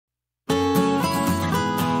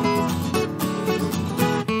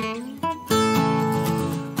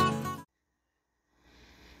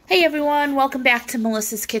Hey everyone, welcome back to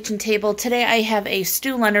Melissa's Kitchen Table. Today I have a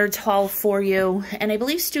Stu Leonard's haul for you, and I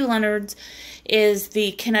believe Stu Leonard's is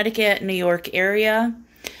the Connecticut, New York area.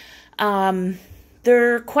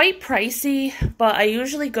 They're quite pricey, but I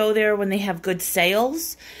usually go there when they have good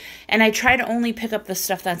sales, and I try to only pick up the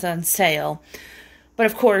stuff that's on sale. But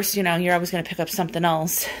of course, you know, you're always going to pick up something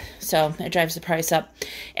else, so it drives the price up.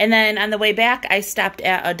 And then on the way back, I stopped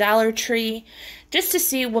at a Dollar Tree just to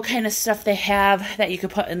see what kind of stuff they have that you could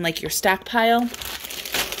put in, like, your stockpile.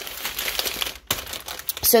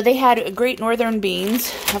 So they had Great Northern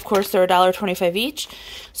beans. Of course, they're $1.25 each.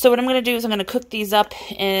 So what I'm going to do is I'm going to cook these up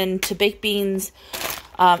into baked beans,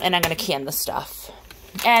 and I'm going to can the stuff.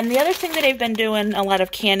 And the other thing that I've been doing a lot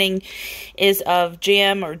of canning is of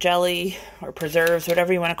jam or jelly or preserves,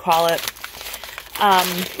 whatever you want to call it.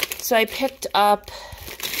 So I picked up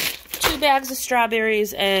 2 bags of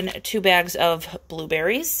strawberries and 2 bags of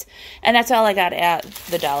blueberries. And that's all I got at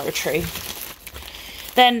the Dollar Tree.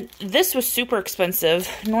 Then this was super expensive.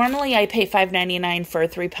 Normally I pay $5.99 for a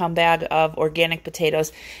 3-pound bag of organic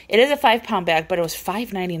potatoes. It is a 5-pound bag, but it was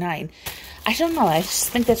 $5.99. I don't know. I just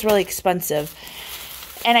think that's really expensive.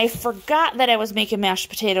 And I forgot that I was making mashed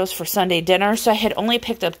potatoes for Sunday dinner, so I had only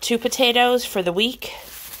picked up 2 potatoes for the week,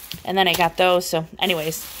 and then I got those. So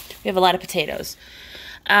anyways, we have a lot of potatoes.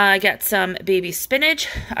 I got some baby spinach.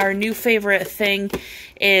 Our new favorite thing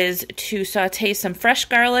is to saute some fresh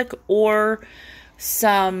garlic or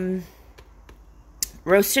some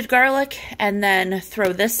roasted garlic, and then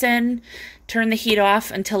throw this in, turn the heat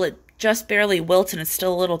off until it just barely wilts and it's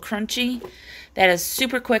still a little crunchy. That is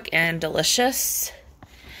super quick and delicious.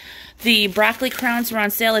 The broccoli crowns were on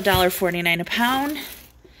sale, $1.49 a pound.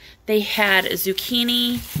 They had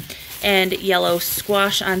zucchini and yellow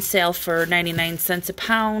squash on sale for 99 cents a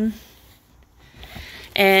pound.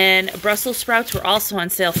 And Brussels sprouts were also on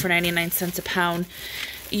sale for 99 cents a pound.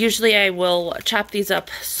 Usually I will chop these up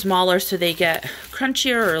smaller so they get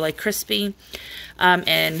crunchier or like crispy.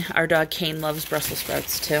 And our dog Kane loves Brussels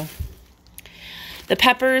sprouts too. The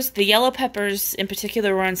peppers, the yellow peppers in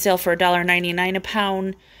particular, were on sale for $1.99 a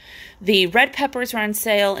pound. The red peppers were on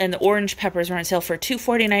sale, and the orange peppers were on sale for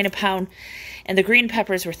 $2.49 a pound, and the green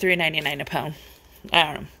peppers were $3.99 a pound. I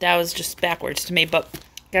don't know. That was just backwards to me, but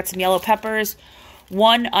got some yellow peppers.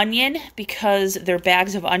 1 onion, because their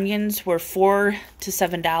bags of onions were $4 to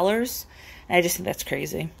 $7, and I just think that's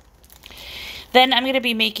crazy. Then I'm going to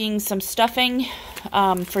be making some stuffing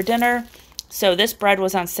for dinner. So this bread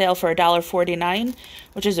was on sale for $1.49,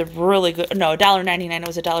 which is a really good, no, $1.99. It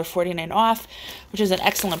was $1.49 off, which is an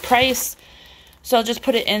excellent price. So I'll just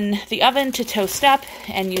put it in the oven to toast up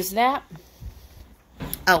and use that.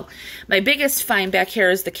 Oh, my biggest find back here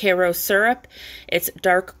is the Karo syrup. It's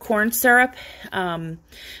dark corn syrup. It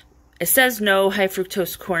says no high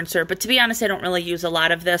fructose corn syrup, but to be honest, I don't really use a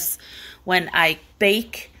lot of this when I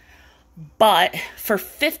bake. But for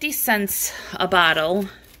 50 cents a bottle,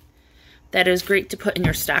 that is great to put in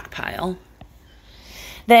your stockpile.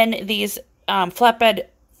 Then these flatbread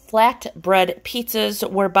pizzas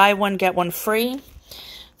were buy one, get one free.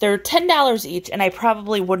 They're $10 each, and I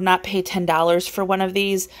probably would not pay $10 for one of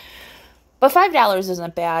these. But $5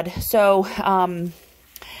 isn't bad. So I'm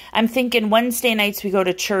thinking Wednesday nights we go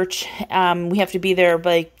to church. We have to be there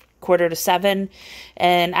by 6:45.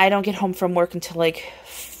 And I don't get home from work until like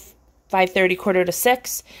 5:30,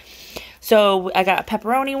 5:45. So I got a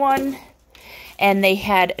pepperoni one. And they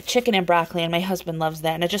had chicken and broccoli, and my husband loves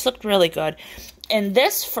that. And it just looked really good. And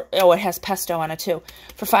this, it has pesto on it too.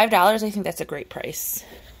 For $5, I think that's a great price.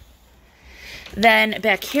 Then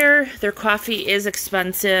back here, their coffee is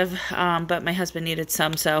expensive, but my husband needed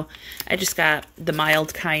some, so I just got the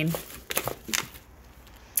mild kind.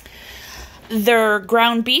 Their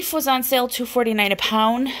ground beef was on sale, $2.49 a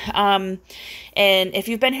pound. And if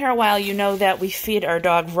you've been here a while, you know that we feed our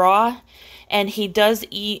dog raw, and he does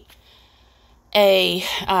eat a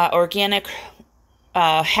organic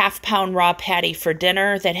half-pound raw patty for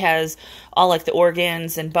dinner that has all like the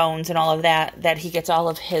organs and bones and all of that he gets all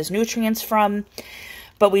of his nutrients from.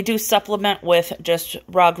 But we do supplement with just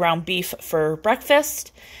raw ground beef for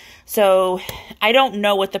breakfast. So I don't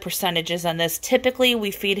know what the percentage is on this. Typically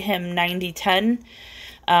we feed him 90-10,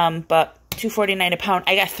 but $2.49 a pound.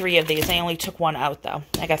 I got 3 of these. I only took 1 out though.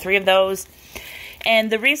 I got 3 of those.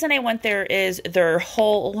 And the reason I went there is their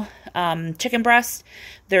whole chicken breast,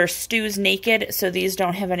 their stews naked, so these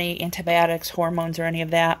don't have any antibiotics, hormones, or any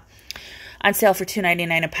of that. On sale for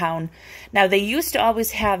 $2.99 a pound. Now, they used to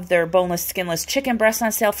always have their boneless, skinless chicken breasts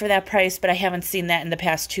on sale for that price, but I haven't seen that in the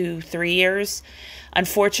past 2-3 years,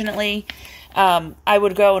 unfortunately. I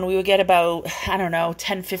would go and we would get about, I don't know,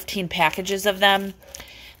 10-15 packages of them.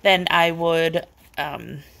 Then I would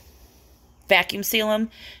vacuum seal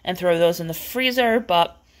them and throw those in the freezer,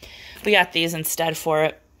 but we got these instead for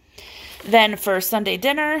it. Then for Sunday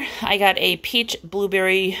dinner, I got a peach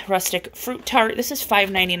blueberry rustic fruit tart. This is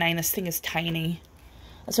 $5.99. This thing is tiny.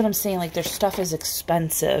 That's what I'm saying. Like, their stuff is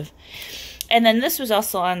expensive. And then this was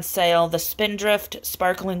also on sale. The Spindrift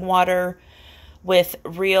sparkling water with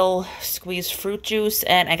real squeezed fruit juice.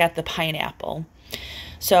 And I got the pineapple.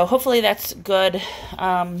 So hopefully that's good.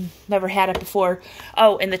 Never had it before.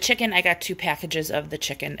 Oh, and the chicken, I got 2 packages of the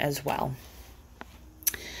chicken as well.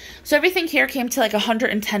 So everything here came to like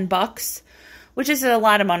 $110, which is a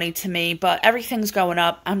lot of money to me, but everything's going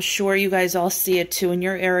up. I'm sure you guys all see it too in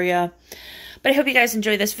your area. But I hope you guys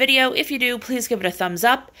enjoy this video. If you do, please give it a thumbs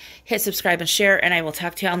up, hit subscribe and share, and I will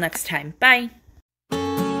talk to y'all next time. Bye.